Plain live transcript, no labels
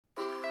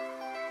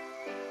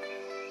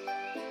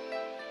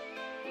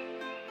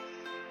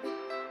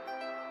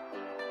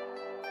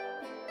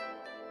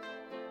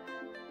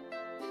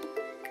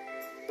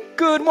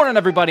Good morning,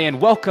 everybody, and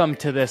welcome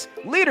to this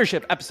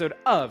leadership episode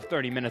of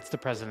 30 Minutes to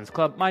President's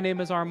Club. My name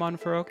is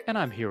Armand Farouk, and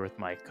I'm here with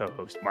my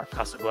co-host, Mark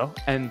Casaglo.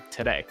 And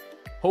today,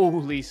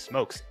 holy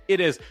smokes, it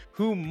is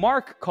who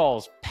Mark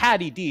calls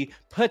Patty D,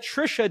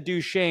 Patricia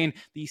DuChene,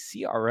 the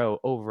CRO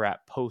over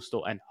at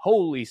Postal. And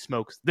holy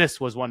smokes,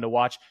 this was one to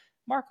watch.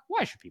 Mark,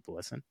 why should people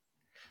listen?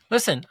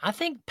 Listen, I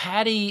think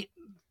Patty,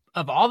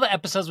 of all the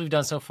episodes we've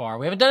done so far,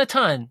 we haven't done a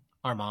ton,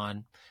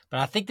 Armand, but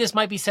I think this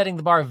might be setting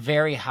the bar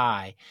very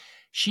high.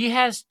 She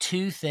has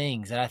two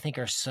things that I think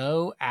are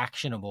so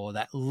actionable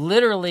that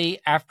literally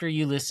after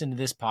you listen to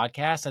this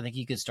podcast, I think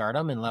you could start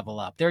them and level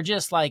up. They're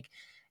just like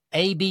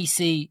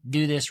ABC,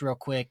 do this real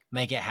quick,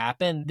 make it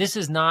happen. This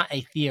is not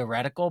a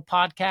theoretical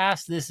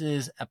podcast. This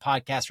is a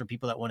podcast for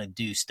people that want to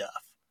do stuff.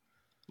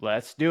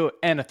 Let's do it.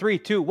 And a 3,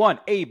 2, 1,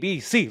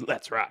 ABC,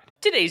 let's ride.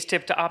 Today's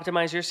tip to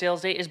optimize your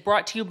sales day is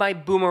brought to you by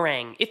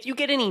Boomerang. If you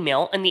get an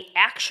email and the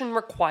action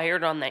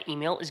required on that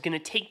email is going to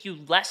take you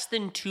less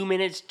than 2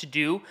 minutes to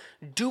do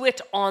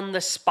it on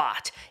the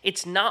spot.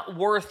 It's not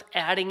worth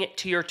adding it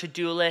to your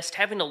to-do list,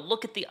 having to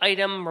look at the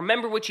item,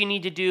 remember what you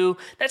need to do.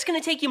 That's going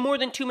to take you more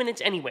than 2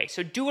 minutes anyway,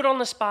 so do it on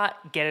the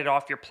spot, get it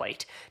off your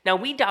plate. Now,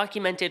 we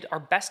documented our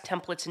best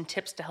templates and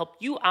tips to help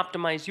you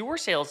optimize your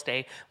sales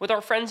day with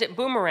our friends at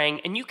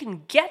Boomerang, and you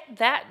can get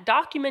that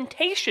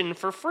documentation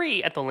for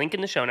free at the link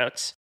in the show notes.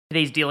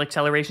 Today's deal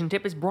acceleration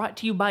tip is brought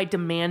to you by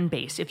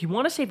Demandbase. If you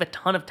want to save a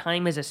ton of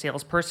time as a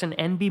salesperson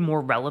and be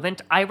more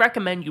relevant, I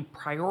recommend you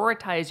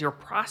prioritize your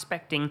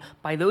prospecting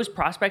by those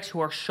prospects who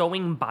are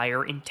showing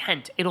buyer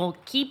intent. It'll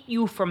keep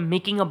you from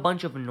making a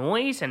bunch of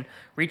noise and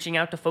reaching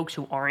out to folks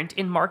who aren't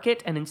in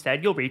market, and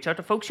instead you'll reach out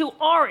to folks who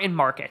are in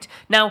market.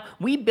 Now,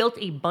 we built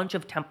a bunch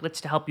of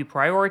templates to help you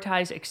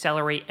prioritize,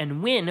 accelerate,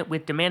 and win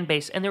with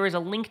Demandbase, and there is a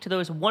link to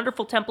those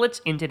wonderful templates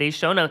in today's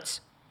show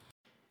notes.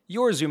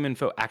 Your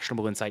ZoomInfo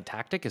actionable insight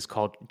tactic is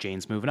called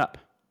Jane's Moving Up.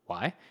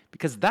 Why?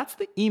 Because that's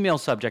the email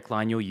subject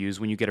line you'll use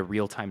when you get a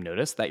real-time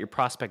notice that your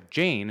prospect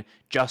Jane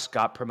just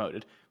got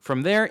promoted.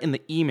 From there, in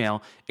the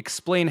email,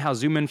 explain how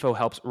ZoomInfo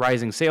helps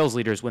rising sales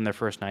leaders win their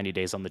first 90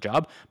 days on the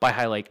job by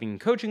highlighting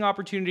coaching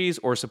opportunities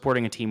or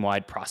supporting a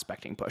team-wide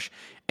prospecting push.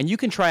 And you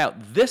can try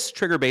out this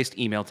trigger-based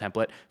email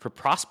template for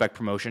prospect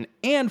promotion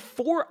and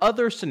 4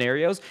 other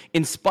scenarios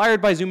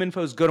inspired by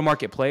ZoomInfo's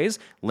go-to-market plays,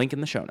 link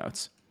in the show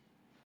notes.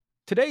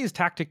 Today's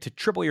tactic to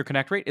triple your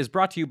connect rate is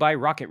brought to you by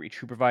RocketReach,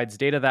 who provides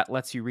data that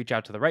lets you reach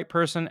out to the right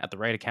person at the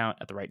right account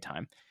at the right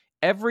time.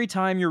 Every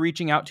time you're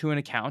reaching out to an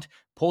account,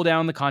 pull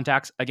down the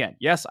contacts. Again,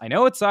 yes, I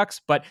know it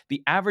sucks, but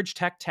the average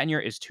tech tenure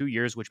is 2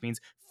 years, which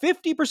means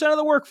 50% of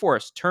the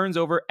workforce turns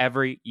over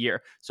every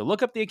year. So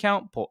look up the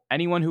account, pull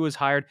anyone who was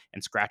hired,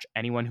 and scratch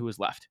anyone who was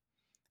left.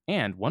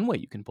 And one way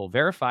you can pull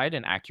verified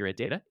and accurate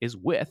data is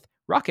with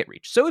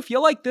RocketReach. So if you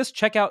like this,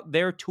 check out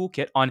their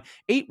toolkit on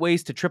 8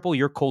 ways to triple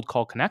your cold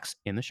call connects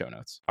in the show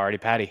notes.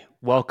 Alrighty, Patty,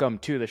 welcome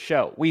to the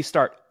show. We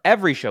start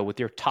every show with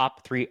your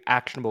top 3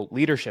 actionable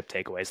leadership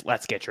takeaways.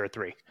 Let's get your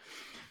 3.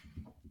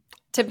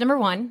 Tip number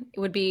 1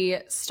 would be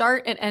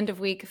start and end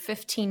of week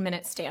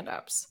 15-minute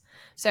stand-ups.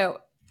 So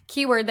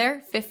keyword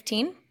there,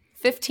 15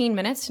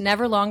 minutes,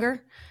 never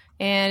longer.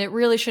 And it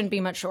really shouldn't be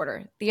much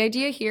shorter. The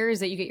idea here is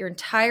that you get your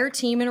entire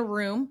team in a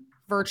room,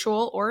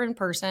 virtual or in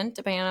person,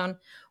 depending on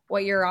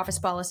what your office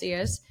policy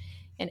is.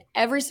 And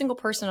every single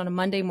person on a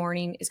Monday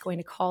morning is going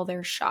to call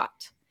their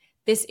shot.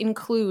 This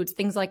includes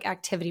things like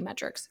activity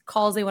metrics,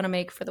 calls they want to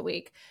make for the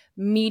week,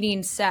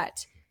 meeting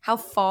set, how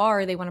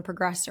far they want to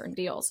progress certain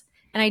deals.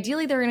 And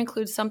ideally, they're going to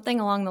include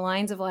something along the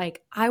lines of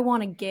like, I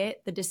want to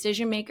get the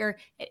decision maker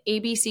at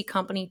ABC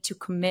company to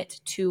commit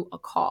to a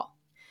call.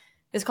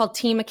 This is called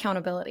team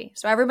accountability.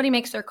 So everybody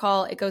makes their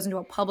call. It goes into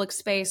a public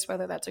space,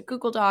 whether that's a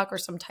Google Doc or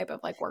some type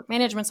of like work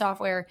management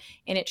software,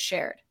 and it's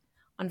shared.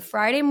 On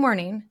Friday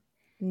morning,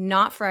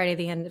 not Friday,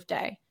 the end of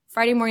day,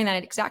 Friday morning,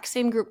 that exact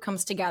same group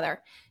comes together,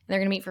 and they're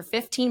going to meet for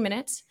 15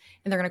 minutes,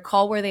 and they're going to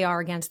call where they are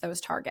against those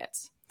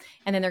targets.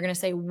 And then they're going to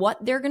say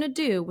what they're going to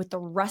do with the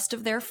rest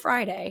of their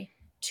Friday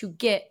to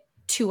get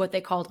to what they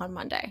called on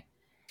Monday.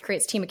 It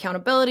creates team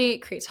accountability, it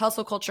creates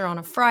hustle culture on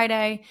a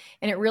Friday,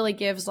 and it really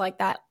gives like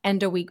that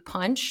end of week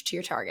punch to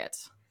your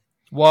targets.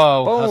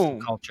 Whoa, Boom. hustle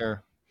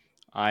culture.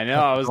 I know,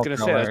 I was going to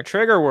say that's a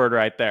trigger word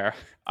right there.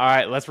 All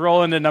right, let's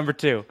roll into number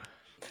 2.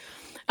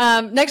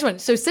 Next one.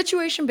 So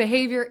situation,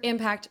 behavior,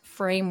 impact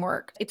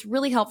framework. It's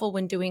really helpful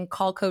when doing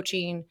call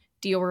coaching,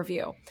 deal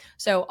review.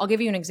 So I'll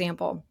give you an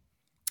example.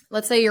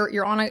 Let's say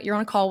you're on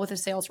a call with a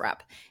sales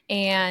rep,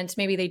 and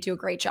maybe they do a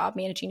great job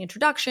managing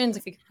introductions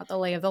and figuring out the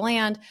lay of the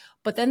land,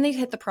 but then they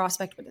hit the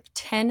prospect with a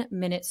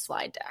 10-minute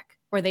slide deck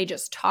where they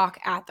just talk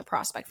at the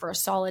prospect for a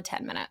solid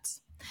 10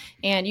 minutes.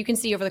 And you can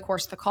see over the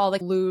course of the call, they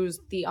lose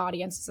the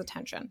audience's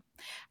attention.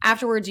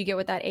 Afterwards, you get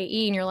with that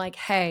AE and you're like,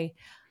 hey,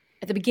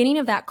 at the beginning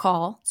of that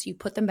call, so you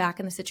put them back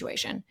in the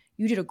situation,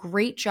 you did a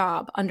great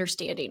job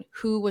understanding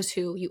who was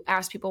who. You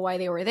asked people why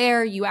they were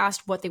there. You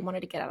asked what they wanted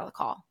to get out of the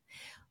call.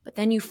 But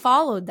then you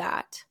followed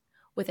that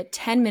with a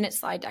 10-minute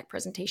slide deck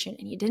presentation,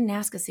 and you didn't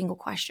ask a single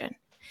question.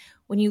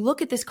 When you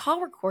look at this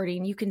call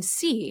recording, you can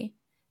see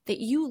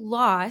that you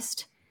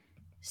lost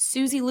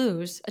Susie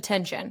lose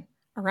attention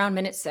around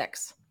minute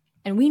 6.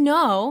 And we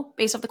know,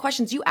 based off the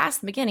questions you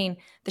asked in the beginning,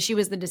 that she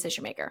was the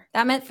decision maker.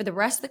 That meant for the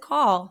rest of the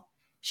call,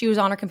 she was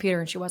on her computer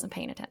and she wasn't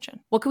paying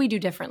attention. What can we do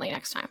differently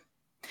next time?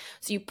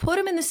 So you put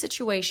them in the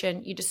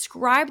situation, you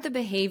describe the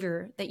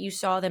behavior that you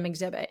saw them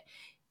exhibit,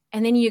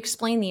 and then you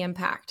explain the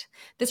impact.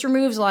 This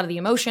removes a lot of the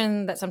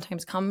emotion that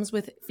sometimes comes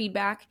with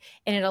feedback,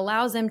 and it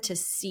allows them to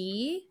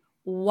see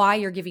why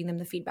you're giving them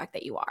the feedback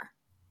that you are.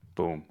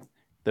 Boom.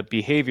 The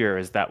behavior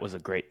is that was a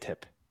great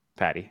tip,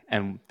 Patty.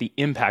 And the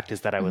impact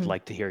is that I would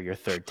like to hear your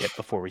third tip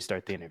before we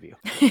start the interview.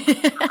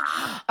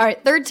 All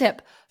right, third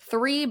tip,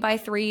 3 by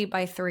 3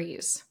 by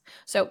 3s.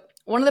 So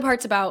one of the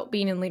parts about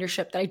being in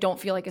leadership that I don't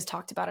feel like is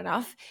talked about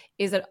enough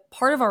is that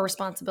part of our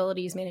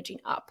responsibility is managing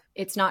up.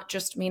 It's not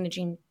just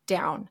managing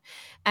down.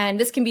 And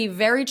this can be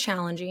very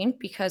challenging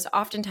because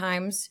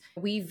oftentimes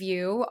we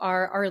view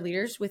our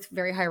leaders with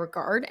very high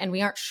regard and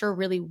we aren't sure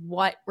really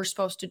what we're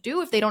supposed to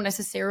do if they don't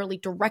necessarily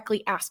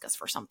directly ask us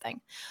for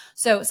something.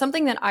 So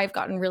something that I've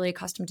gotten really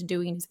accustomed to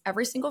doing is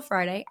every single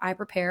Friday, I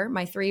prepare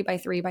my 3 by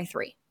 3 by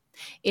 3.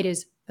 It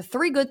is the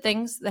 3 good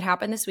things that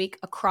happened this week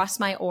across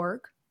my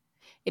org.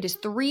 It is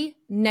 3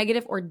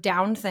 negative or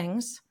down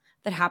things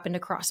that happened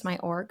across my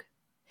org.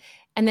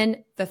 And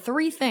then the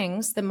 3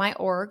 things that my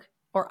org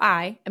or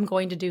I am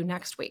going to do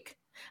next week.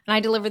 And I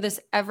deliver this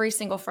every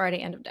single Friday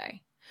end of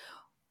day.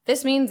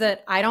 This means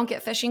that I don't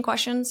get fishing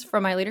questions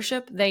from my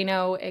leadership. They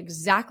know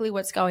exactly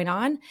what's going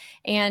on.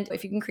 And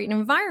if you can create an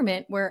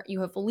environment where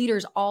you have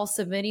leaders all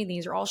submitting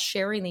these or all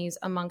sharing these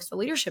amongst the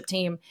leadership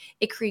team,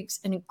 it creates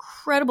an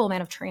incredible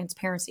amount of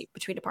transparency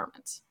between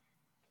departments.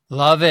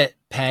 Love it,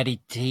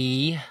 Patty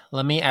T.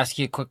 Let me ask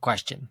you a quick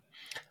question.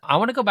 I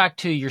want to go back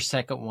to your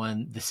second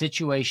one, the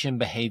situation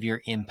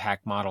behavior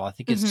impact model. I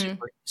think it's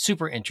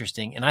super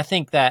interesting. And I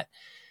think that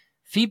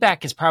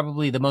feedback is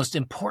probably the most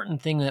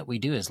important thing that we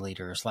do as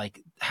leaders.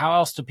 Like, how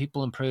else do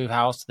people improve?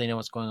 How else do they know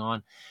what's going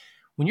on?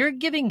 When you're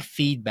giving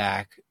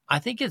feedback, I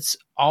think it's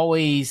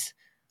always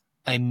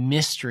a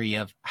mystery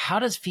of how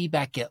does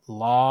feedback get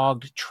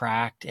logged,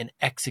 tracked, and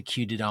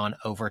executed on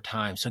over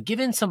time. So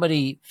giving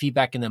somebody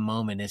feedback in the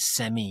moment is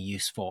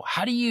semi-useful.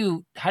 How do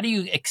you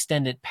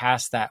extend it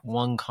past that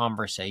one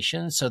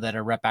conversation so that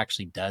a rep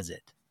actually does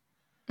it?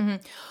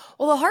 Mm-hmm.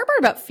 Well, the hard part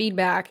about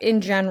feedback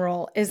in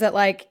general is that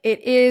it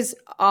is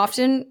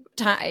often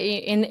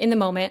in the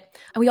moment,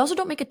 and we also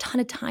don't make a ton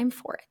of time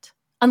for it.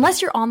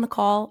 Unless you're on the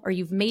call or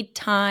you've made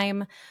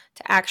time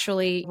to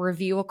actually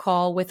review a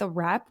call with a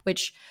rep,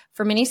 which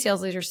for many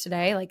sales leaders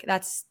today,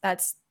 that's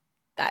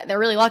they're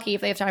really lucky if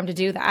they have time to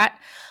do that.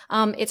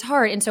 It's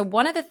hard. And so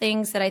one of the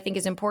things that I think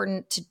is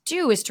important to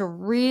do is to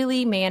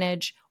really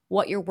manage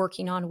what you're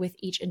working on with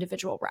each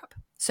individual rep.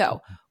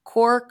 So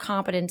core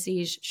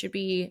competencies should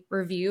be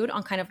reviewed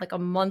on kind of like a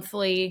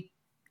monthly,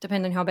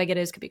 depending on how big it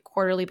is, could be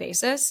quarterly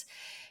basis,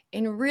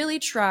 and really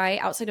try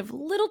outside of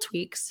little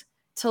tweaks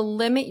to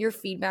limit your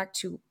feedback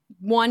to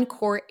one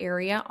core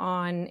area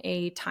on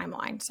a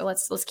timeline. So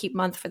let's keep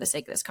month for the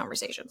sake of this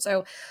conversation.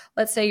 So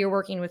let's say you're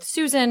working with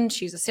Susan,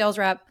 she's a sales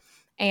rep,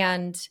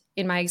 and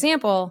in my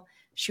example,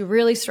 she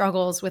really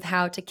struggles with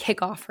how to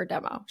kick off her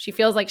demo. She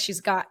feels like she's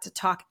got to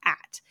talk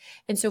at.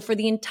 And so for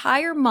the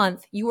entire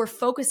month, you are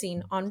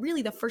focusing on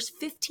really the first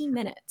 15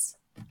 minutes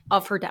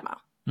of her demo.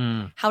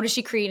 How does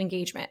she create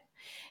engagement?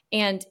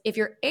 And if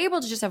you're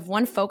able to just have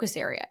one focus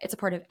area, it's a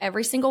part of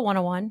every single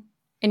one-on-one.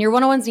 And your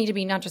one-on-ones need to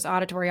be not just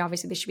auditory.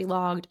 Obviously, they should be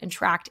logged and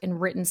tracked and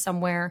written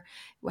somewhere,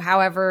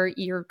 however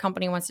your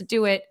company wants to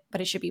do it,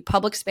 but it should be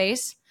public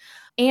space.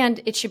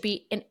 And it should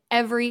be in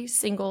every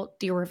single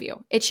deal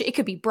review. It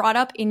could be brought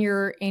up in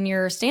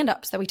your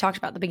stand-ups that we talked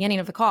about at the beginning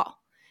of the call.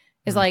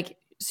 Is like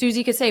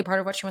Susie could say part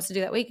of what she wants to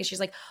do that week is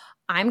she's like,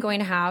 I'm going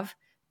to have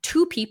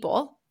 2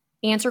 people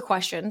answer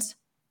questions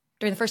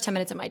during the first 10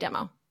 minutes of my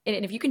demo.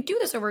 And if you can do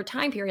this over a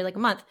time period, like a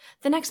month,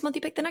 the next month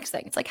you pick the next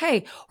thing. It's like,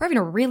 hey, we're having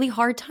a really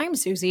hard time,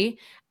 Susie,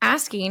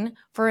 asking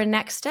for a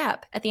next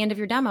step at the end of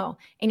your demo.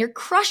 And you're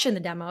crushing the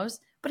demos,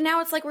 but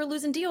now it's like we're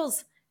losing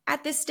deals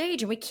at this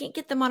stage and we can't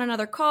get them on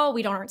another call.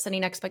 We aren't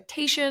setting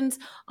expectations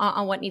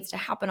on what needs to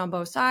happen on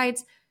both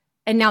sides.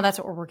 And now that's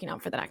what we're working on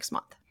for the next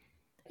month.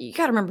 You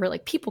got to remember,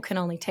 people can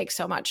only take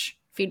so much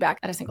feedback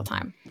at a single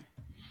time.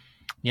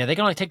 Yeah, they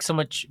can only take so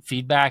much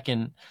feedback.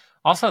 And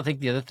also, I think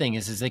the other thing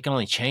is they can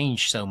only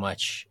change so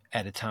much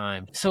at a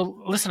time.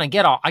 So listen, I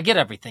get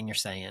everything you're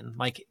saying.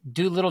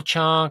 Do a little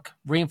chunk,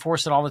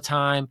 reinforce it all the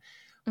time.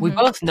 We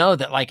both know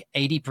that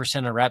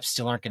 80% of reps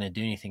still aren't going to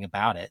do anything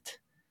about it.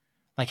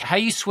 How are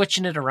you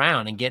switching it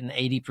around and getting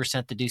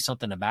 80% to do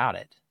something about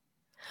it?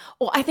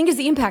 Well, I think is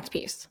the impact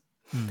piece.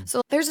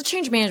 So there's a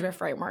change management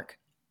framework.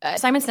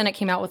 Simon Sinek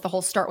came out with the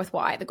whole start with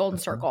why, the golden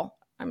circle.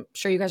 I'm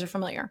sure you guys are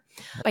familiar.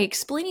 By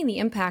explaining the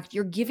impact,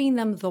 you're giving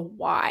them the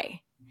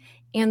why.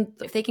 And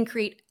if they can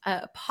create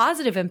a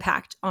positive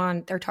impact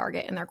on their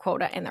target and their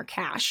quota and their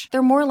cash,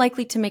 they're more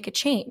likely to make a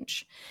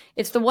change.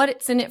 It's the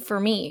what's in it for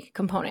me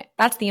component.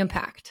 That's the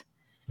impact.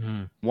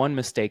 One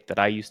mistake that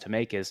I used to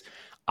make is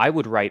I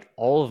would write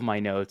all of my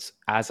notes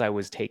as I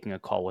was taking a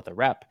call with a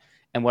rep.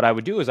 And what I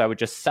would do is I would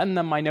just send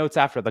them my notes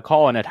after the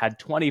call, and it had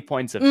 20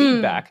 points of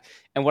feedback.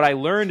 And what I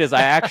learned is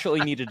I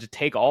actually needed to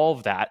take all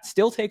of that,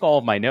 still take all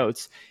of my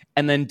notes,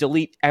 and then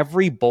delete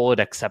every bullet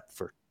except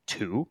for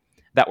 2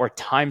 that were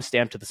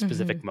time-stamped to the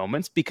specific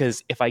moments,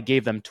 because if I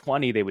gave them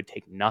 20, they would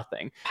take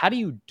nothing. How do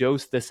you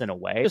dose this in a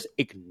way? Just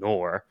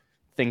ignore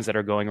things that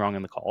are going wrong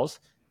in the calls,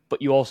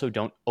 but you also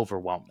don't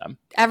overwhelm them.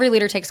 Every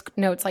leader takes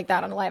notes like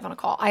that on a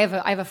call. I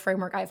have a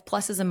framework. I have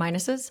pluses and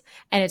minuses,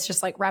 and it's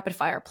just like rapid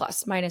fire,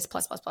 plus, minus,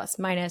 plus, plus, plus,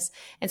 minus.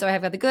 And so I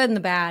have the good and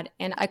the bad,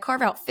 and I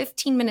carve out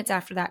 15 minutes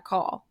after that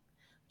call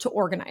to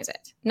organize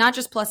it. Not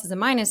just pluses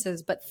and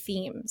minuses, but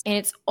themes. And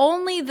it's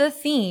only the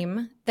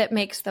theme that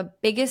makes the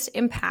biggest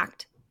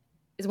impact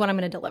is what I'm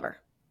going to deliver.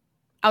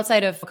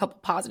 Outside of a couple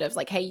positives,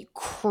 like, hey, you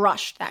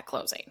crushed that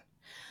closing.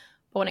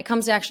 But when it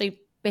comes to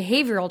actually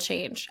behavioral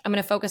change, I'm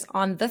going to focus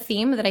on the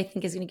theme that I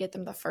think is going to get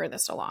them the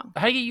furthest along.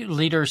 How do you get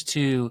leaders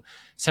to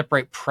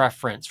separate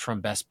preference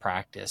from best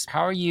practice?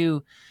 How are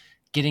you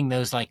getting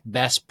those like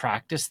best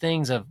practice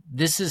things of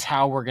this is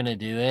how we're going to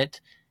do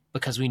it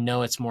because we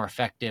know it's more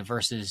effective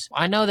versus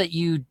I know that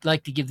you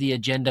like to give the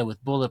agenda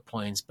with bullet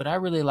points, but I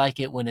really like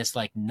it when it's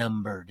like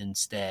numbered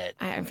instead.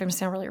 I'm going to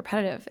sound really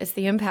repetitive. It's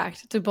the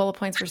impact. Do bullet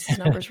points versus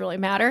numbers really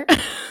matter?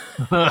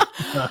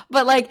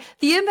 But like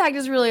the impact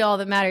is really all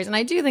that matters. And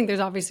I do think there's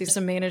obviously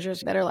some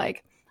managers that are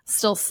like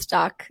still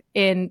stuck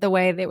in the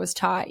way that was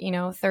taught,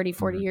 30,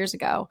 40 years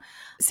ago.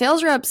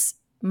 Sales reps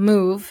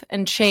move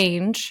and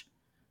change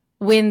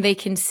when they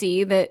can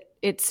see that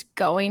it's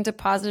going to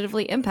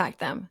positively impact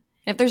them.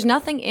 If there's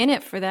nothing in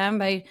it for them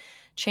by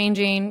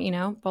changing,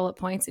 bullet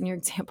points in your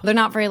example, they're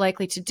not very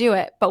likely to do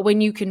it. But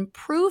when you can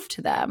prove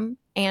to them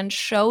and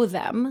show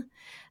them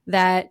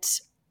that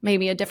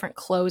maybe a different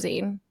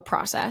closing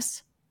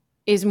process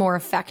is more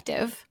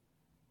effective,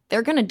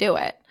 they're going to do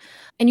it.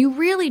 And you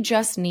really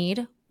just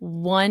need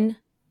one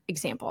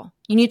example.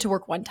 You need to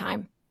work one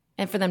time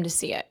and for them to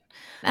see it.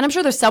 And I'm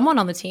sure there's someone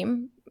on the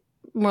team,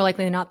 more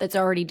likely than not, that's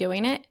already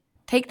doing it.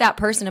 Take that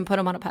person and put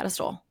them on a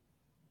pedestal.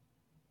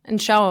 And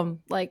show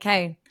them like,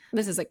 hey,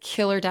 this is a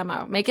killer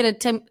demo. Make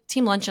it a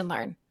team lunch and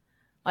learn.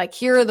 Like,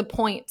 here are the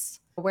points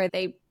where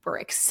they were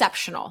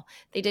exceptional.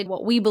 They did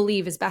what we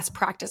believe is best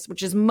practice,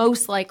 which is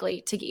most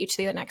likely to get you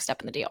to the next step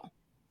in the deal.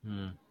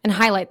 And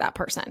highlight that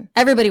person.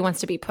 Everybody wants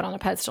to be put on a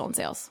pedestal in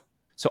sales.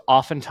 So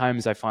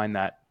oftentimes I find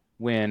that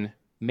when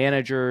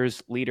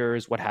managers,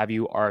 leaders, what have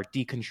you, are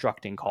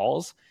deconstructing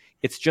calls,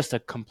 it's just a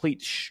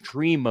complete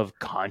stream of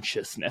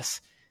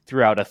consciousness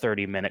throughout a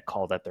 30-minute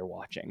call that they're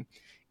watching.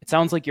 It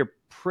sounds like you're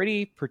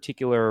pretty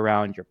particular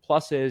around your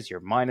pluses,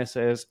 your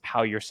minuses,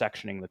 how you're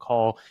sectioning the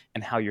call,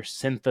 and how you're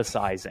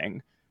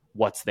synthesizing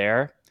what's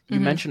there. You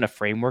mentioned a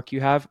framework you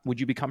have. Would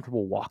you be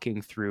comfortable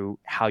walking through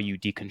how you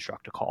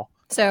deconstruct a call?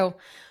 So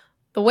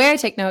the way I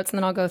take notes, and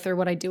then I'll go through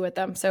what I do with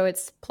them. So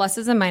it's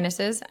pluses and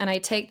minuses, and I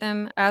take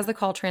them as the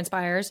call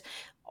transpires.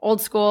 Old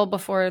school,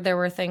 before there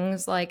were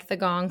things like the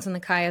gongs and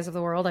the kayas of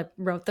the world, I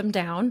wrote them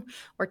down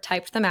or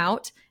typed them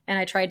out, and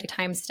I tried to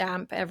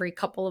timestamp every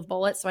couple of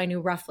bullets so I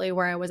knew roughly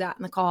where I was at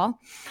in the call.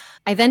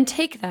 I then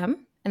take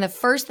them, and the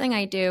first thing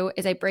I do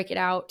is I break it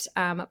out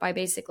by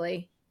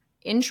basically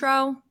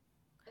intro,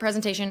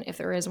 presentation, if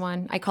there is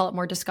one. I call it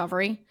more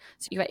discovery.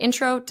 So you got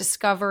intro,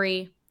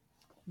 discovery,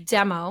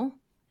 demo,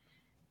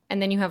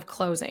 and then you have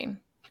closing.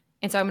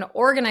 And so I'm going to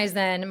organize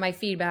then my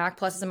feedback,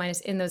 pluses and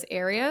minuses, in those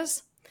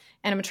areas.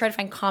 And I'm going to try to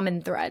find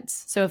common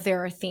threads. So if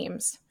there are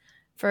themes,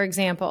 for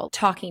example,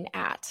 talking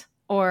at,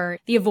 or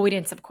the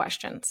avoidance of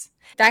questions,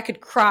 that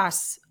could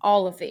cross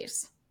all of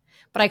these.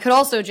 But I could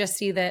also just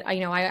see that, I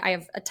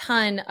have a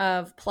ton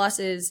of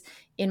pluses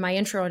in my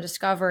intro and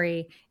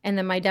discovery, and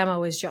then my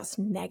demo is just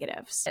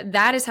negatives.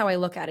 That is how I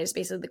look at it, is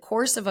basically the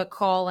course of a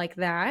call like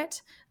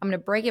that. I'm going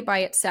to break it by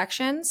its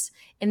sections,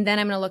 and then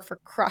I'm going to look for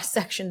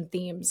cross-section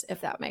themes,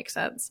 if that makes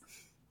sense.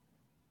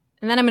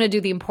 And then I'm going to do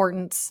the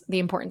importance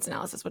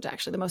analysis, which is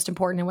actually the most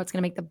important and what's going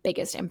to make the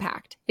biggest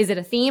impact. Is it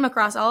a theme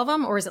across all of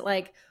them, or is it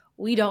like,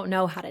 we don't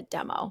know how to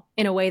demo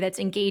in a way that's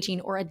engaging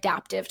or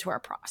adaptive to our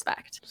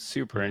prospect?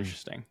 Super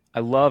interesting. I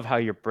love how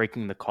you're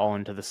breaking the call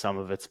into the sum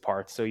of its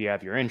parts. So you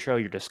have your intro,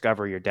 your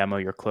discovery, your demo,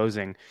 your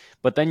closing,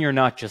 but then you're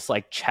not just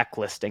like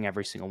checklisting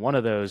every single one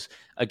of those.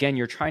 Again,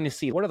 you're trying to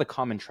see what are the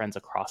common trends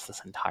across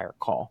this entire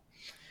call.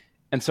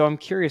 And so I'm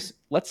curious,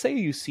 let's say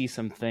you see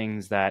some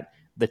things that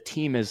the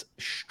team is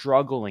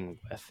struggling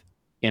with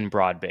in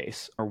broad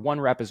base, or one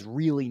rep is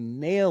really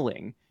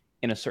nailing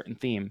in a certain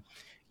theme.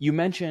 You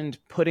mentioned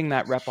putting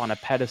that rep on a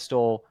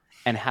pedestal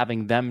and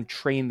having them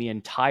train the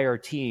entire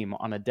team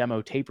on a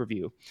demo tape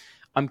review.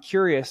 I'm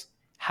curious,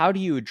 how do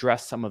you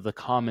address some of the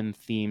common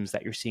themes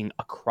that you're seeing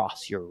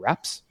across your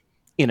reps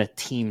in a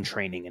team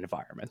training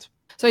environment?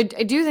 So I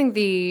do think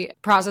the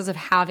process of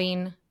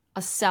having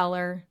a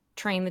seller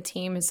train the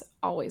team is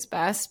always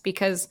best,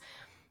 because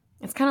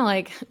it's kind of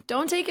like,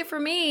 don't take it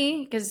from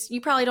me because you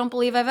probably don't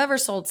believe I've ever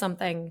sold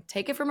something.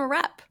 Take it from a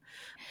rep.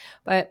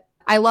 But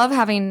I love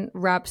having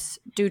reps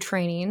do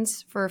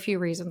trainings for a few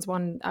reasons.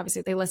 One,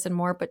 obviously they listen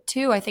more, but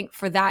two, I think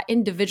for that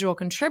individual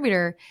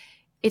contributor,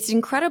 it's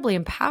incredibly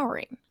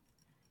empowering.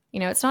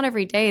 It's not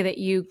every day that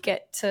you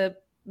get to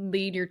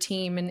lead your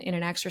team in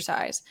an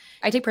exercise.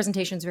 I take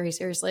presentations very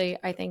seriously.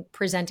 I think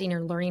presenting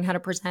or learning how to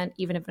present,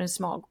 even if in a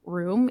small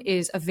room,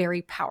 is a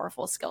very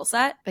powerful skill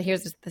set. But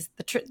here's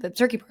the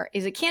tricky part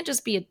is it can't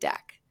just be a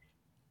deck.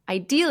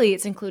 Ideally,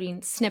 it's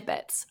including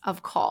snippets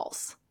of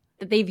calls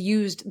that they've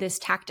used this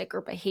tactic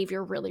or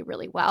behavior really,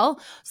 really well,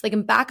 so they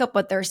can back up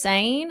what they're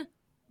saying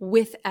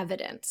with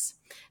evidence.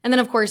 And then,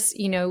 of course,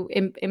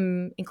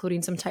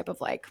 including some type of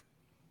like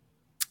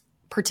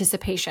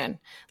participation,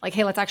 like,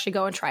 hey, let's actually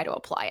go and try to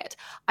apply it.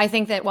 I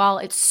think that while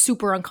it's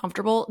super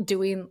uncomfortable,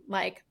 doing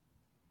like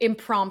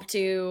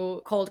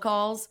impromptu cold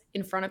calls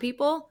in front of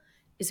people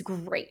is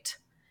great.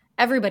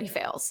 Everybody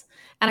fails.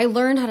 And I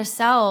learned how to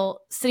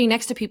sell sitting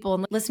next to people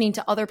and listening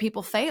to other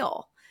people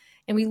fail.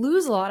 And we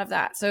lose a lot of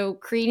that. So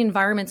creating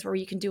environments where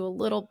you can do a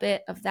little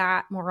bit of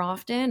that more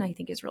often, I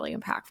think is really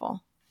impactful.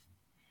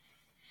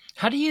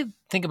 How do you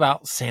think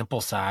about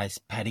sample size,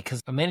 Patty?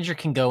 Because a manager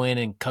can go in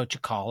and coach a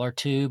call or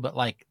two, but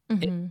like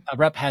a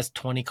rep has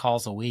 20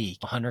 calls a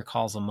week, 100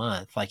 calls a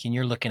month, and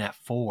you're looking at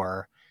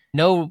 4.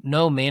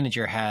 No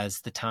manager has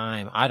the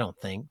time, I don't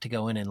think, to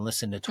go in and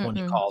listen to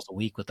 20 calls a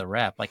week with a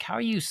rep. Like, how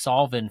are you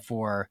solving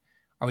for,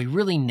 are we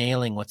really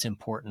nailing what's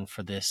important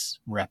for this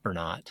rep or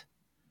not?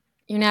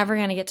 You're never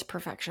going to get to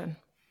perfection.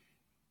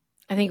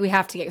 I think we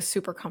have to get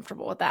super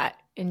comfortable with that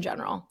in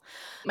general.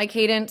 My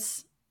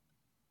cadence,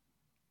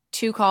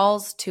 2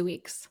 calls, 2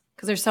 weeks.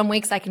 Because there's some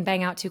weeks I can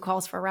bang out 2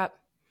 calls for a rep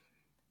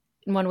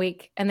in 1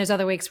 week. And there's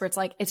other weeks where it's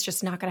like, it's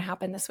just not going to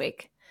happen this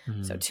week.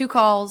 So 2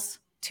 calls,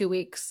 2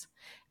 weeks.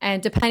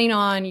 And depending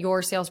on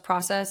your sales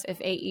process,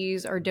 if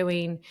AEs are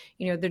doing,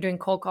 they're doing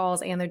cold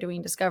calls and they're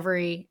doing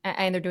discovery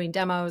and they're doing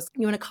demos,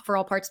 you want to cover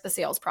all parts of the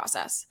sales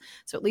process.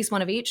 So at least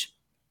one of each.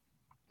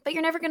 But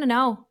you're never going to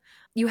know.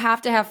 You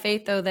have to have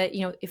faith, though, that,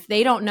 if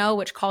they don't know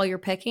which call you're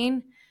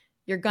picking,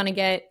 you're going to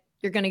get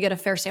a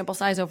fair sample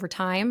size over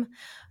time.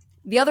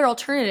 The other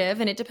alternative,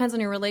 and it depends on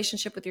your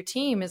relationship with your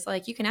team, is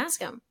like, you can ask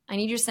them, I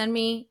need you to send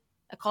me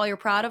a call you're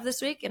proud of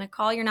this week and a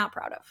call you're not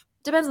proud of.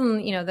 Depends on,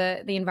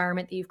 the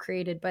environment that you've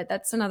created, but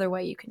that's another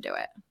way you can do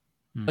it.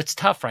 It's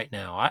tough right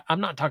now. I'm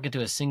not talking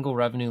to a single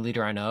revenue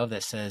leader I know of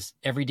that says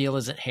every deal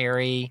isn't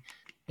hairy.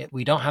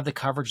 We don't have the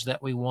coverage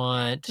that we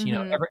want.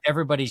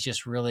 Everybody's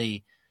just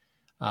really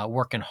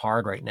working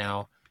hard right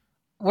now.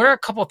 What are a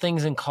couple of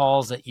things in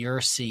calls that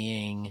you're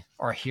seeing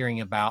or hearing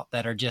about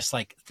that are just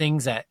like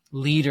things that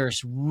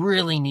leaders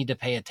really need to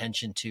pay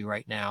attention to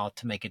right now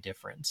to make a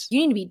difference? You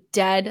need to be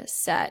dead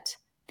set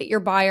that your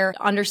buyer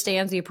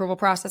understands the approval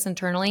process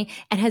internally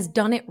and has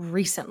done it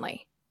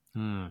recently.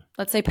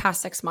 Let's say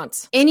past 6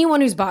 months.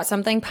 Anyone who's bought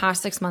something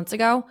past 6 months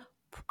ago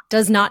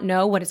does not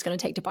know what it's going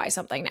to take to buy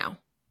something now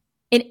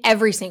in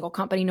every single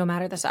company, no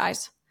matter the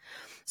size.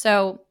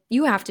 So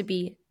you have to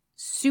be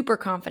super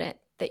confident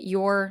that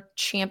your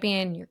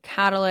champion, your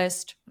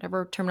catalyst,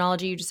 whatever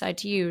terminology you decide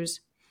to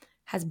use,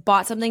 has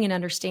bought something and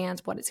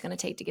understands what it's going to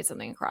take to get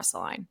something across the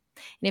line.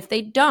 And if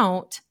they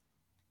don't,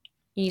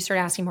 you need to start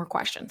asking more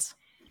questions.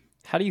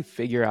 How do you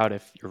figure out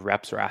if your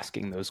reps are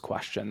asking those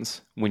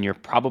questions when you're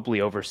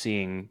probably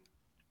overseeing,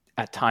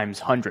 at times,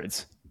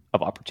 hundreds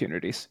of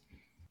opportunities?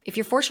 If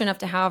you're fortunate enough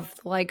to have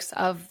the likes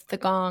of the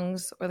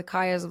Gongs or the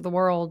Kayas of the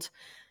world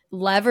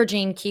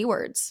leveraging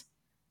keywords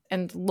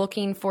and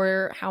looking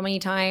for how many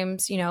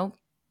times,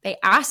 they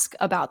ask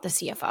about the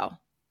CFO.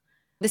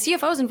 The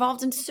CFO is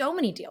involved in so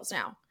many deals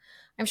now.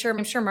 I'm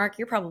sure, Mark,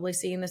 you're probably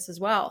seeing this as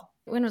well.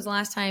 When was the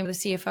last time the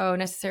CFO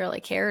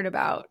necessarily cared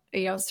about,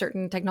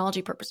 certain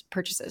technology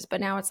purchases? But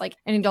now it's like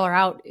any dollar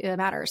out, it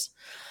matters.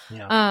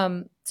 Yeah.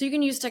 So you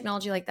can use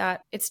technology like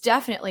that. It's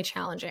definitely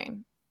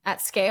challenging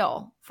at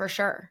scale for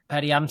sure.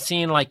 Patty, I'm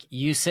seeing like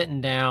you sitting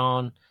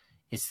down.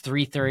 It's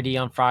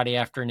 3:30 on Friday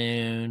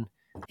afternoon.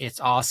 It's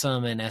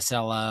awesome in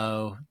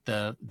SLO.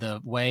 The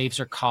waves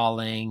are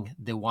calling.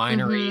 The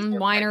wineries.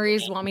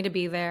 Wineries want me to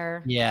be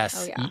there.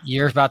 Yes. Oh, yeah.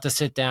 You're about to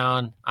sit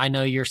down. I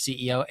know your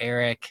CEO,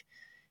 Eric.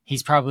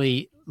 He's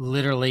probably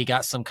literally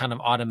got some kind of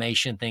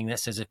automation thing that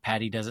says if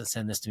Patty doesn't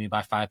send this to me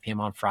by 5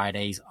 p.m. on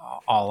Fridays,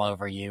 all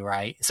over you,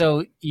 right?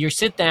 So you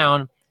sit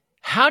down.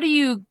 How do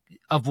you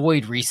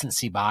avoid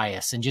recency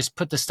bias and just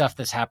put the stuff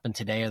that's happened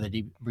today or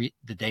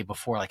the day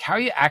before? Like, how are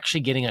you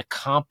actually getting a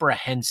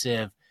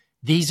comprehensive,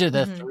 these are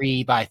the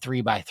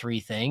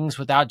 3x3x3 things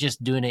without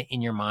just doing it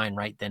in your mind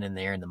right then and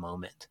there in the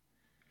moment?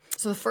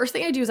 So the first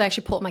thing I do is I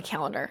actually pull up my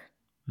calendar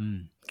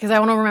because I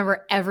want to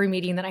remember every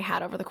meeting that I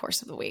had over the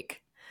course of the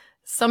week.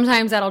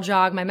 Sometimes that'll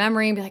jog my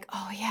memory and be like,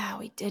 oh yeah,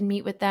 we did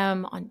meet with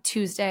them on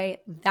Tuesday.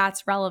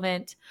 That's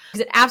relevant.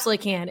 Because it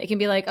absolutely can. It can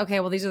be like,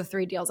 okay, well, these are the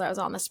 3 deals I was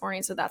on this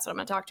morning. So that's what I'm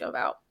going to talk to you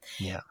about.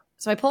 Yeah.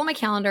 So I pull my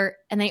calendar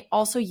and they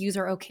also use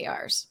our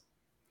OKRs.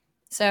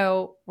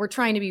 So we're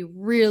trying to be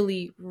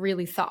really,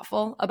 really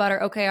thoughtful about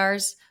our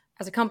OKRs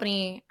as a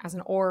company, as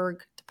an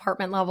org,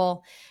 department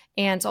level.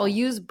 And so I'll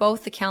use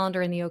both the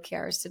calendar and the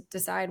OKRs to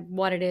decide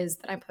what it is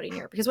that I'm putting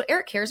here. Because what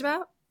Eric cares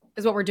about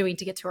is what we're doing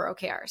to get to our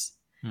OKRs.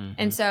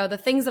 And so the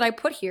things that I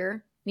put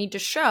here need to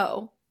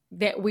show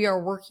that we are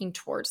working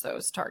towards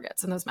those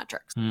targets and those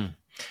metrics.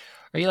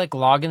 Are you like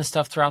logging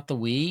stuff throughout the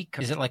week?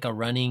 Is it like a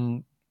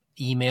running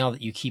email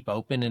that you keep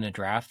open in a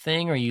draft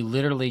thing? Or are you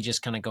literally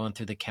just kind of going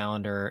through the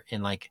calendar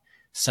and like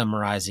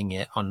summarizing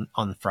it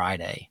on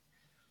Friday?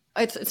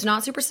 It's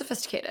not super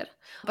sophisticated,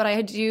 but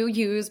I do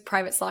use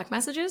private Slack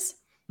messages,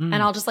 and Mm.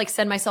 I'll just like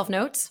send myself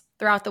notes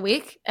throughout the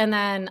week, and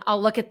then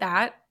I'll look at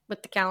that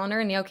with the calendar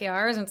and the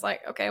OKRs, and it's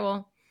like, okay,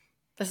 well,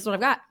 this is what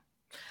I've got.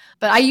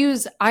 But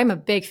I'm a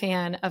big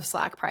fan of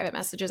Slack private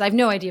messages. I have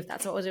no idea if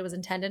that's what it was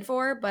intended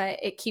for, but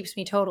it keeps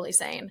me totally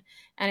sane.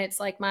 And it's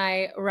like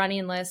my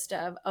running list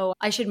of, oh,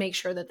 I should make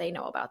sure that they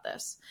know about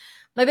this.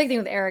 My big thing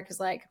with Eric is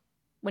like,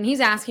 when he's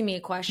asking me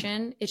a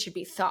question, it should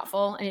be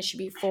thoughtful and it should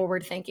be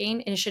forward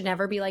thinking. And it should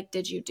never be like,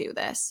 did you do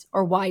this?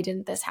 Or why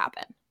didn't this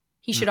happen?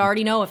 He should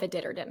already know if it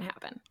did or didn't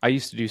happen. I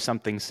used to do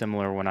something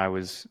similar when I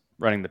was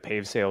running the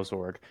Pave sales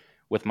org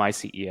with my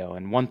CEO.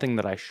 And one thing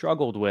that I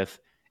struggled with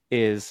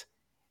is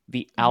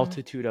the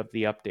altitude of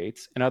the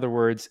updates. In other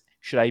words,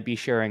 should I be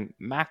sharing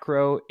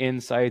macro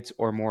insights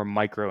or more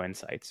micro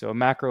insights? So a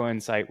macro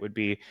insight would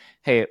be,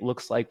 hey, it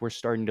looks like we're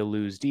starting to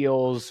lose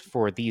deals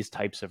for these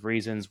types of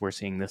reasons. We're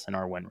seeing this in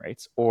our win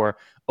rates. Or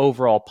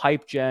overall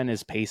pipe gen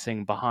is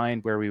pacing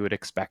behind where we would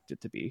expect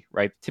it to be,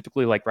 right?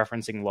 Typically like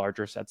referencing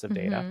larger sets of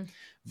data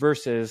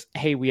versus,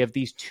 hey, we have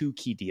these 2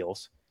 key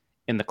deals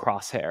in the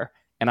crosshair,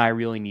 and I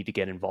really need to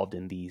get involved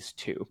in these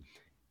 2.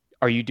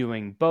 Are you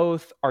doing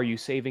both? Are you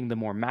saving the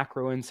more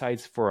macro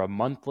insights for a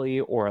monthly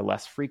or a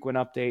less frequent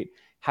update?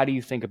 How do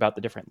you think about the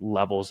different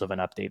levels of an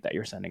update that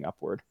you're sending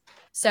upward?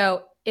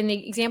 So in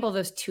the example of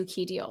those 2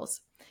 key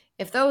deals,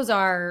 if those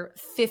are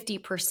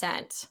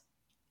 50%,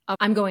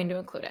 I'm going to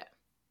include it.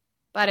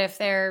 But if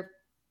they're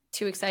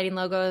 2 exciting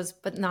logos,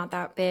 but not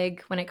that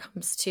big when it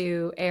comes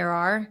to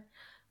ARR,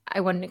 I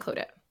wouldn't include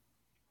it.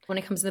 When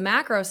it comes to the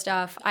macro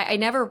stuff, I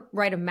never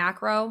write a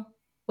macro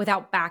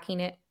without backing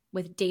it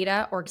with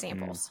data or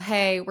examples.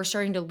 Hey, we're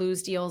starting to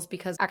lose deals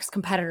because X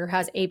competitor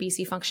has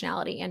ABC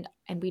functionality and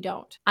we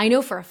don't. I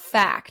know for a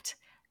fact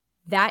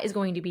that is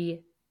going to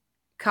be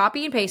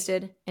copy and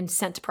pasted and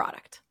sent to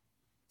product.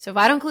 So if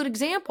I don't include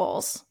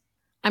examples,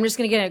 I'm just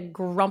going to get a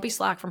grumpy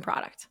Slack from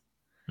product.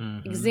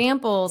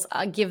 Examples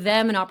give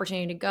them an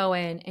opportunity to go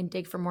in and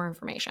dig for more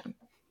information.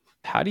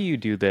 How do you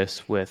do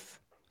this with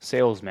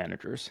sales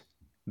managers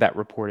that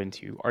report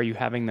into you? Are you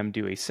having them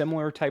do a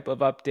similar type of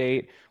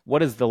update?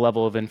 What is the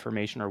level of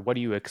information, or what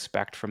do you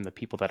expect from the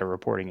people that are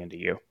reporting into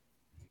you?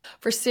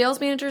 For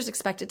sales managers,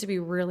 expect it to be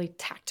really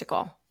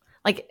tactical.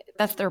 Like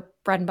that's their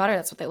bread and butter.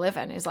 That's what they live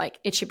in, is like,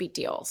 it should be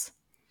deals.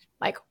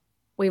 Like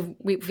we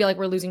feel like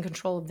we're losing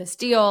control of this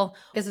deal.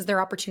 This is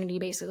their opportunity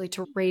basically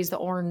to raise the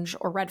orange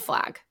or red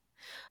flag.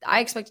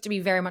 I expect it to be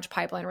very much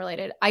pipeline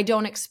related. I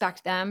don't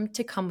expect them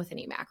to come with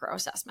any macro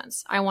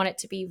assessments. I want it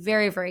to be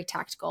very, very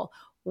tactical.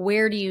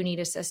 Where do you need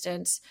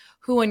assistance?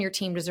 Who on your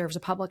team deserves a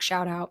public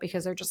shout out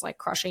because they're just like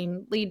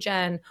crushing lead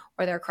gen,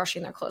 or they're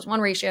crushing their close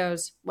won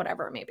ratios,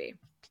 whatever it may be.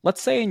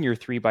 Let's say in your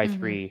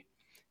 3x3,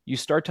 you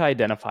start to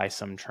identify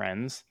some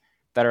trends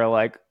that are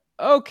like,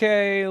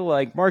 okay,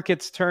 like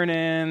markets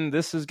turning,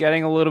 this is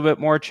getting a little bit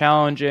more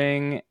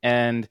challenging,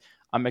 and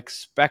I'm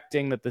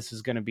expecting that this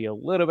is going to be a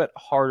little bit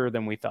harder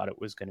than we thought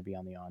it was going to be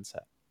on the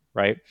onset,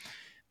 right?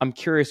 I'm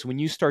curious, when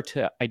you start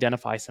to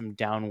identify some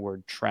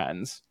downward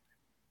trends,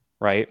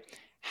 right?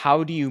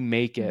 How do you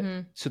make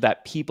it so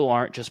that people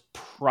aren't just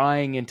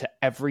prying into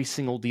every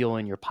single deal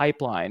in your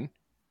pipeline,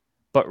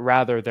 but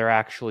rather they're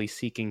actually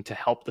seeking to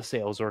help the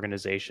sales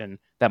organization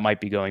that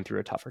might be going through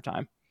a tougher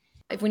time?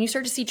 When you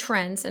start to see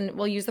trends, and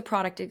we'll use the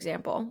product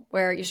example,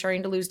 where you're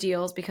starting to lose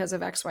deals because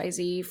of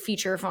XYZ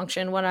feature,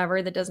 function,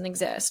 whatever that doesn't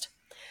exist,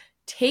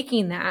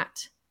 taking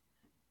that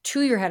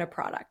to your head of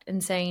product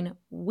and saying,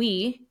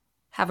 we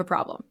have a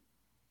problem.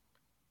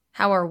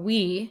 How are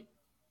we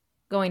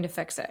going to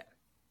fix it?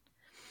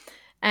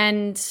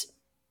 And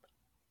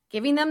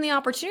giving them the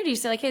opportunity to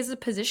say, like, hey, this is a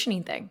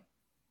positioning thing.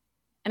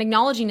 And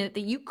acknowledging it,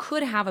 that you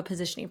could have a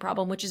positioning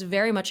problem, which is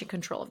very much in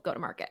control of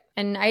go-to-market.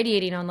 And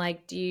ideating on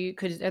like,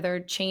 are there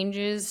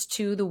changes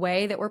to the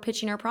way that we're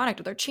pitching our product?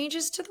 Are there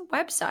changes to the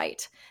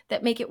website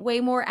that make it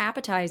way more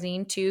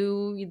appetizing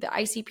to the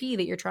ICP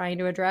that you're trying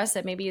to address,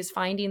 that maybe is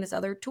finding this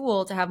other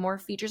tool to have more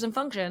features and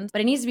functions?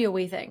 But it needs to be a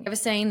we thing. I have a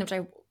saying, which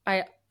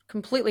I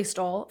completely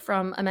stole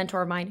from a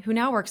mentor of mine who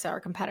now works at our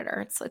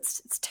competitor.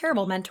 It's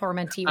terrible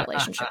mentor-mentee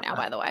relationship now,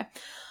 by the way.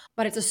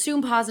 But it's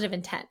assume positive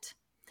intent.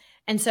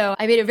 And so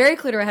I made it very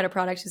clear to our head of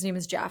product, his name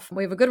is Jeff.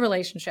 We have a good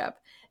relationship.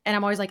 And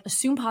I'm always like,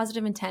 assume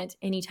positive intent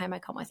anytime I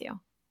come with you.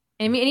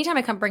 And anytime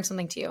I come bring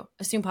something to you,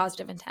 assume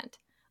positive intent.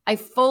 I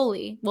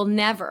fully will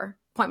never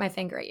point my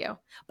finger at you,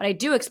 but I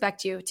do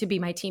expect you to be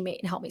my teammate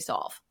and help me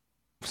solve.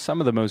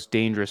 Some of the most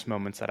dangerous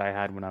moments that I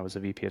had when I was a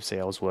VP of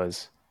sales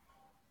was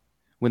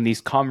when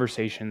these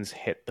conversations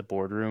hit the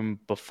boardroom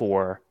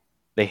before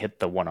they hit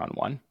the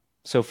one-on-one.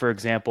 So for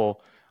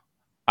example,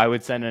 I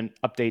would send an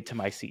update to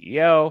my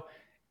CEO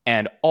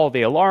and all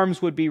the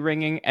alarms would be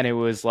ringing. And it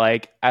was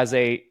like, as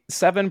a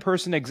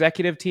 7-person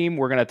executive team,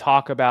 we're going to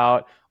talk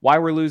about why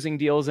we're losing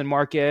deals in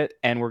market,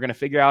 and we're going to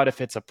figure out if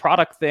it's a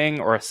product thing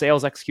or a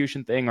sales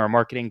execution thing or a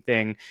marketing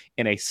thing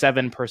in a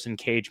 7-person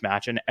cage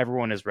match, and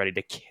everyone is ready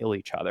to kill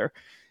each other.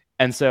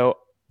 And so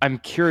I'm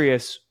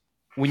curious,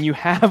 when you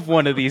have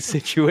one of these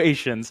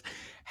situations,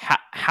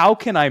 how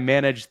can I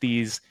manage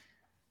these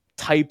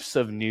types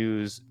of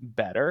news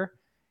better?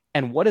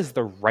 And what is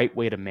the right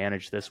way to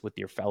manage this with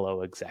your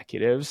fellow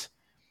executives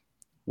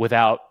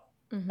without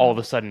all of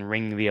a sudden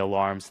ringing the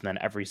alarms and then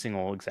every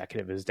single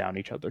executive is down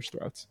each other's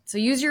throats? So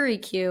use your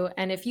EQ.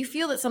 And if you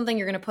feel that something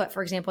you're going to put,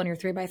 for example, in your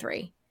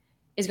 3x3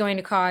 is going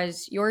to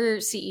cause your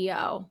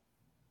CEO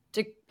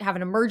to have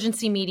an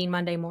emergency meeting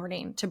Monday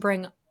morning to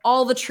bring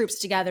all the troops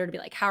together to be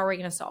like, how are we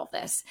going to solve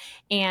this?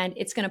 And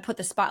it's going to put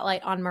the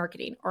spotlight on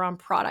marketing or on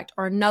product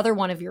or another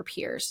one of your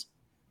peers.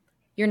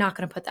 You're not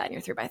going to put that in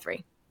your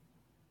 3x3.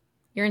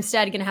 You're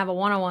instead going to have a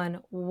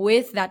one-on-one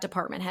with that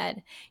department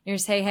head. You're going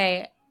to say,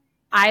 hey,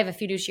 I have a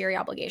fiduciary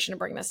obligation to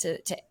bring this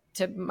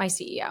to my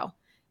CEO.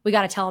 We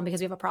got to tell him because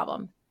we have a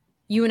problem.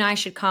 You and I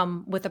should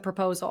come with a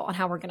proposal on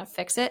how we're going to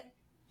fix it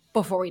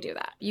before we do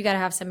that. You got to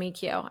have some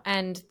EQ.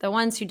 And the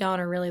ones who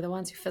don't are really the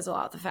ones who fizzle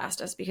out the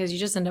fastest because you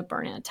just end up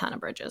burning a ton of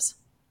bridges.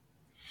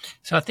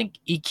 So I think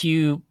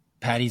EQ,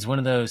 Patty, is one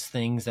of those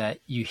things that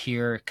you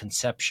hear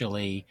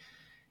conceptually.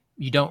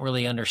 You don't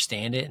really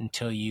understand it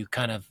until you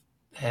kind of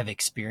have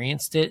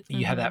experienced it.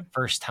 You have that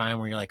first time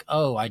where you're like,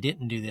 oh, I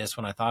didn't do this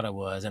when I thought I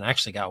was, and I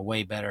actually got a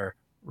way better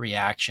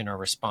reaction or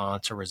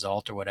response or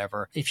result or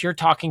whatever. If you're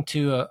talking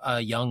to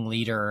a young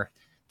leader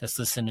that's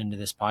listening to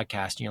this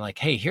podcast and you're like,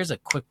 hey, here's a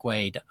quick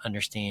way to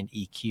understand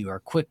EQ or a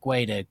quick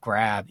way to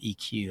grab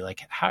EQ,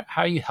 like how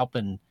are you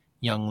helping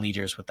young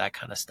leaders with that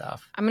kind of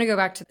stuff? I'm going to go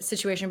back to the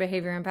situation,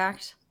 behavior,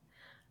 impact.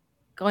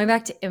 Going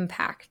back to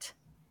impact.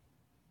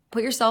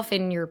 Put yourself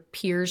in your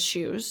peer's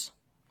shoes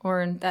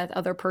or in that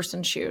other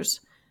person's shoes.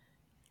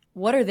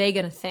 What are they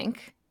going to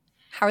think?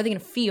 How are they going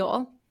to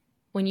feel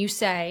when you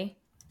say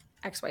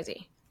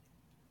XYZ?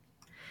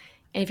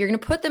 And if you're going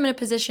to put them in a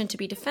position to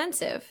be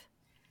defensive,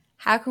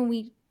 how can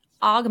we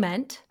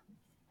augment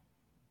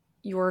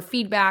your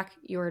feedback,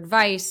 your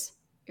advice,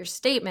 your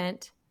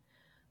statement,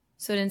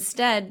 so that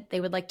instead they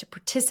would like to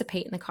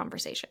participate in the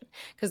conversation?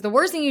 Because the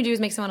worst thing you do is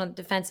make someone on the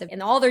defensive,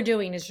 and all they're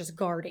doing is just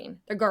guarding.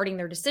 They're guarding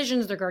their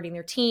decisions, they're guarding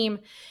their team.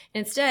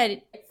 And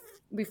instead, it'd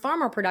be far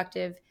more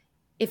productive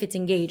if it's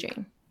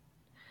engaging.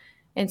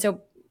 And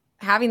so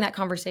having that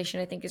conversation,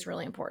 I think, is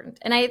really important.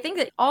 And I think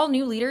that all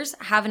new leaders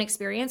have an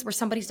experience where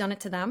somebody's done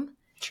it to them.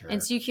 Sure.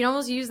 And so you can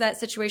almost use that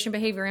situation,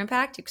 behavior,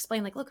 impact to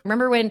explain, like, look,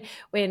 remember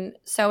when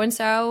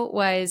so-and-so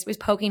was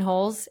poking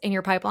holes in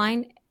your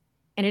pipeline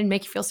and it didn't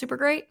make you feel super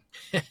great?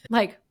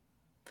 Like,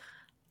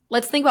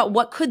 let's think about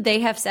what could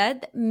they have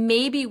said that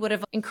maybe would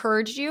have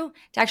encouraged you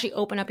to actually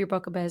open up your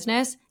book of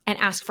business and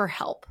ask for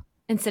help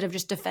instead of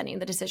just defending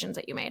the decisions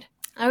that you made.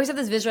 I always have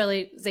this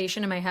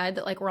visualization in my head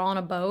that, like, we're all on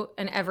a boat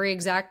and every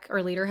exec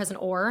or leader has an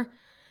oar.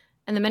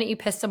 And the minute you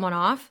piss someone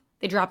off,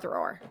 they drop their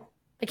oar.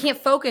 They can't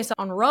focus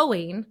on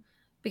rowing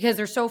because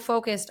they're so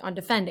focused on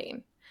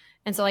defending.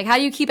 And so, like, how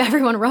do you keep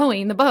everyone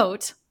rowing the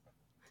boat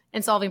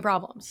and solving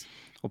problems?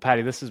 Well,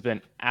 Patty, this has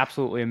been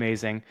absolutely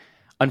amazing.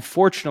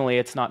 Unfortunately,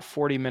 it's not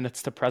 40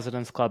 minutes to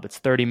President's Club. It's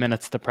 30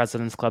 minutes to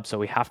President's Club. So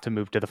we have to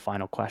move to the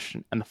final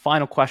question. And the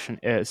final question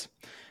is,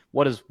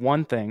 what is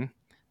one thing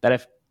that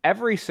if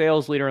every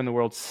sales leader in the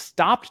world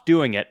stopped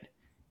doing it,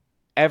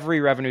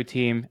 every revenue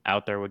team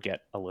out there would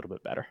get a little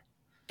bit better?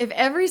 If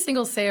every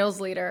single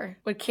sales leader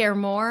would care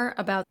more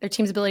about their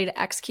team's ability to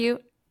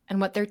execute and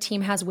what their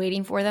team has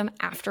waiting for them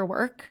after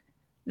work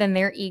than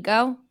their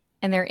ego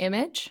and their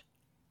image,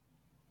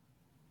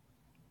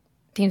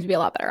 teams would be a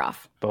lot better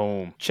off.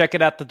 Boom. Check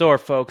it out the door,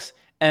 folks.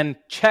 And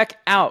check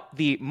out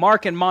the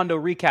Mark and Mondo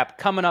recap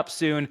coming up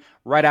soon,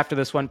 right after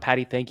this one.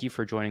 Patty, thank you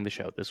for joining the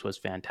show. This was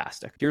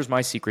fantastic. Here's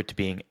my secret to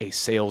being a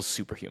sales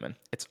superhuman.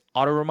 It's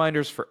auto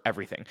reminders for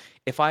everything.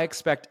 If I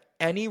expect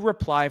any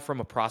reply from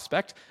a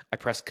prospect, I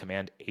press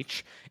Command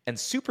H, and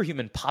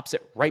Superhuman pops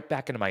it right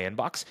back into my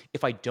inbox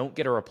if I don't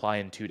get a reply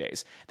in 2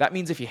 days. That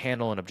means if you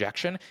handle an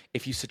objection,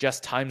 if you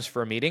suggest times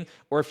for a meeting,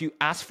 or if you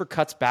ask for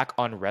cuts back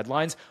on red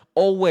lines,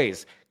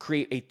 always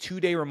create a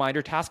 2-day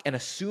reminder task and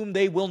assume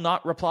they will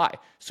not reply.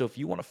 So if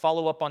you want to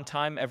follow up on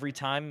time every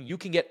time, you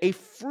can get a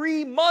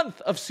free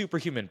month of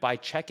Superhuman by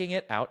checking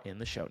it out in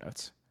the show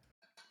notes.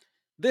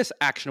 This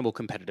actionable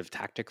competitive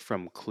tactic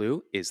from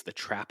Clue is the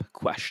trap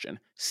question.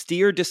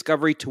 Steer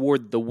discovery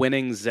toward the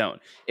winning zone.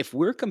 If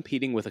we're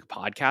competing with a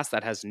podcast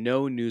that has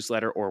no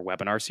newsletter or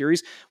webinar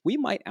series, we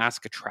might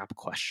ask a trap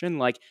question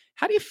like,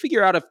 how do you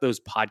figure out if those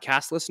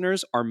podcast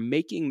listeners are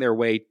making their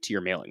way to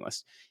your mailing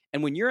list?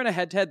 And when you're in a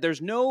head-to-head,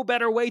 there's no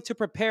better way to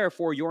prepare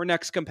for your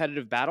next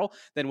competitive battle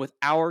than with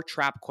our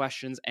trap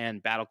questions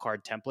and battle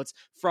card templates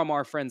from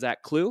our friends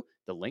at Clue.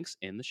 The link's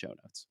in the show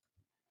notes.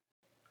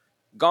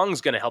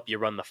 Gong's going to help you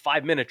run the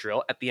 5-minute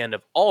drill at the end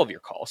of all of your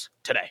calls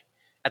today.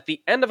 At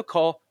the end of a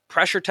call,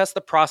 pressure test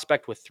the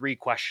prospect with 3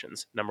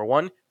 questions. Number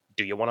 1,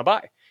 do you want to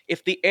buy?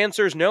 If the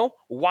answer is no,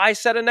 why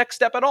set a next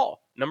step at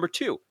all? Number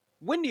 2,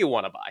 when do you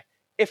want to buy?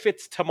 If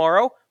it's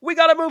tomorrow, we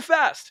got to move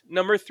fast.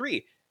 Number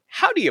 3,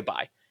 How do you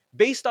buy?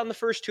 Based on the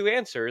first two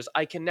answers,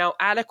 I can now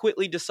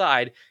adequately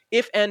decide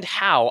if and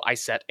how I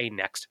set a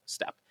next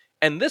step.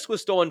 And this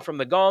was stolen from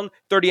the Gong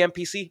 30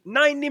 MPC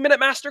 90-minute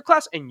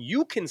masterclass, and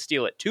you can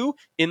steal it too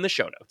in the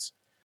show notes.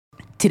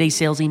 Today's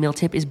sales email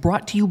tip is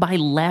brought to you by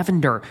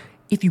Lavender.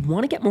 If you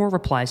want to get more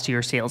replies to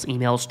your sales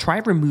emails, try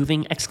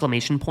removing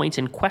exclamation points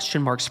and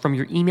question marks from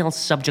your email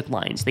subject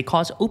lines. They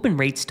cause open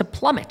rates to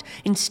plummet.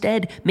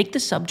 Instead, make the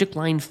subject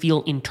line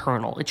feel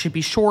internal. It should be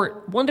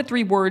short, 1 to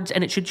 3 words,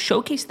 and it should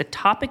showcase the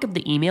topic of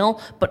the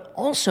email, but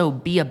also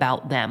be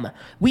about them.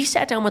 We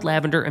sat down with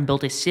Lavender and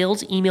built a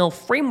sales email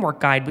framework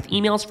guide with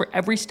emails for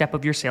every step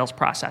of your sales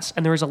process,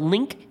 and there is a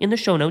link in the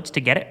show notes to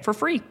get it for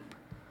free.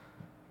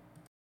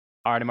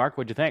 All right, Mark,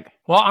 what'd you think?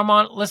 Well,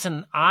 Armand,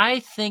 listen, I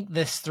think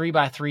this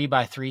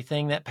 3x3x3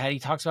 thing that Patty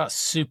talks about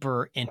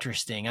super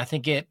interesting. I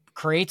think it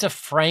creates a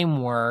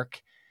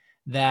framework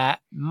that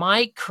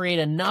might create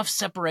enough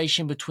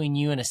separation between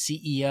you and a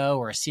CEO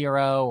or a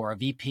CRO or a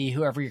VP,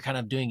 whoever you're kind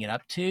of doing it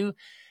up to,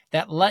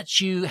 that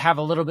lets you have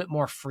a little bit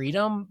more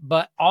freedom,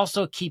 but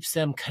also keeps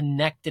them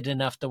connected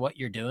enough to what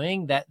you're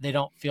doing that they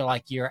don't feel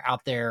like you're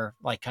out there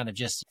like kind of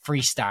just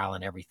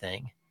freestyling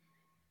everything.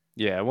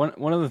 Yeah,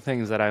 one of the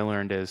things that I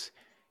learned is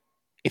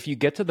if you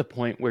get to the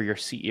point where your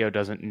CEO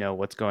doesn't know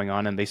what's going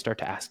on and they start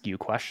to ask you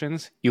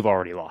questions, you've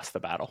already lost the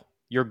battle.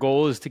 Your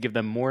goal is to give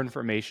them more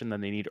information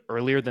than they need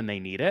earlier than they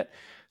need it,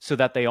 so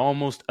that they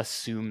almost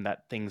assume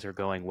that things are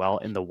going well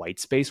in the white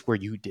space where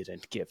you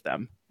didn't give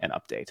them an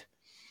update.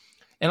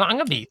 And I'm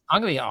gonna be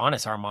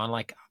honest, Armand.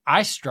 Like,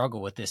 I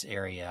struggle with this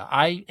area.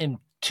 I am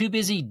too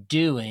busy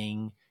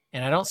doing,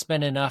 and I don't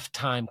spend enough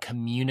time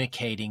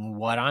communicating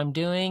what I'm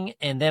doing.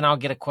 And then I'll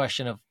get a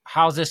question of,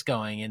 how's this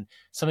going? And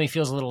somebody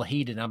feels a little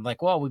heated. I'm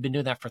like, well, we've been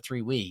doing that for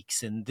 3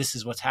 weeks and this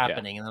is what's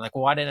happening. And they're like,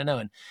 well, why didn't I know?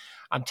 And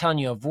I'm telling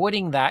you,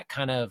 avoiding that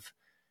kind of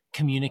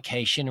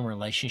communication and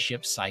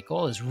relationship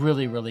cycle is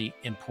really, really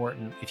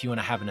important if you want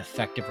to have an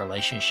effective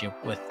relationship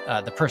with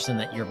the person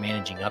that you're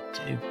managing up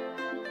to.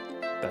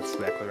 That's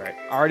exactly right.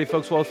 Alrighty,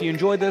 folks. Well, if you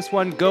enjoyed this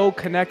one, go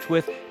connect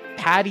with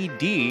Patty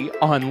D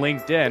on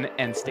LinkedIn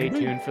and stay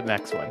tuned for the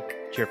next one.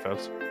 Cheers,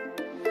 folks.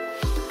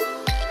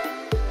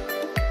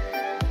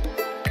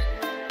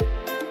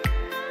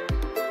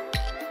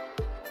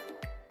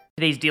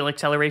 Today's deal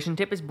acceleration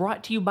tip is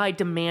brought to you by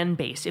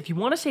DemandBase. If you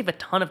want to save a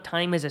ton of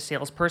time as a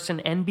salesperson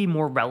and be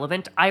more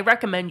relevant, I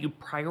recommend you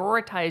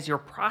prioritize your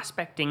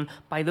prospecting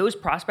by those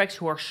prospects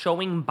who are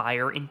showing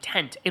buyer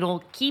intent.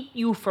 It'll keep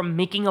you from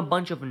making a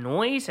bunch of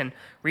noise and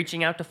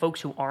reaching out to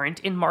folks who aren't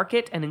in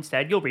market, and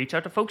instead you'll reach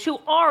out to folks who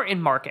are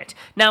in market.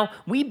 Now,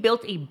 we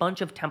built a bunch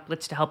of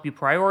templates to help you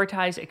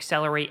prioritize,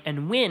 accelerate,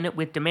 and win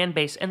with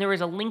DemandBase, and there is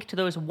a link to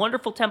those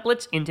wonderful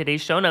templates in today's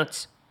show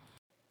notes.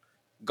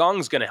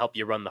 Gong's going to help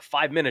you run the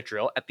 5-minute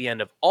drill at the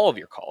end of all of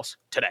your calls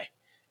today.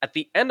 At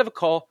the end of a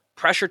call,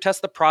 pressure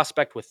test the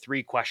prospect with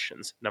 3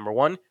 questions. Number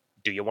 1,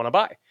 do you want to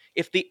buy?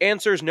 If the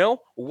answer is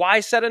no, why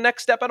set a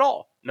next step at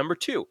all? Number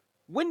 2,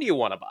 when do you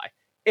want to buy?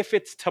 If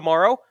it's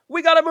tomorrow,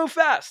 we got to move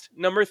fast.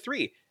 Number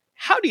 3,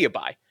 how do you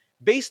buy?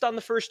 Based on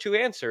the first 2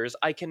 answers,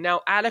 I can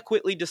now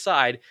adequately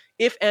decide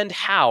if and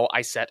how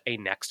I set a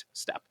next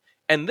step.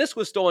 And this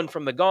was stolen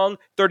from the Gong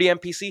 30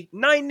 MPC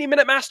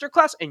 90-minute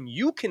masterclass, and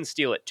you can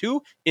steal it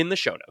too in the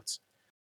show notes.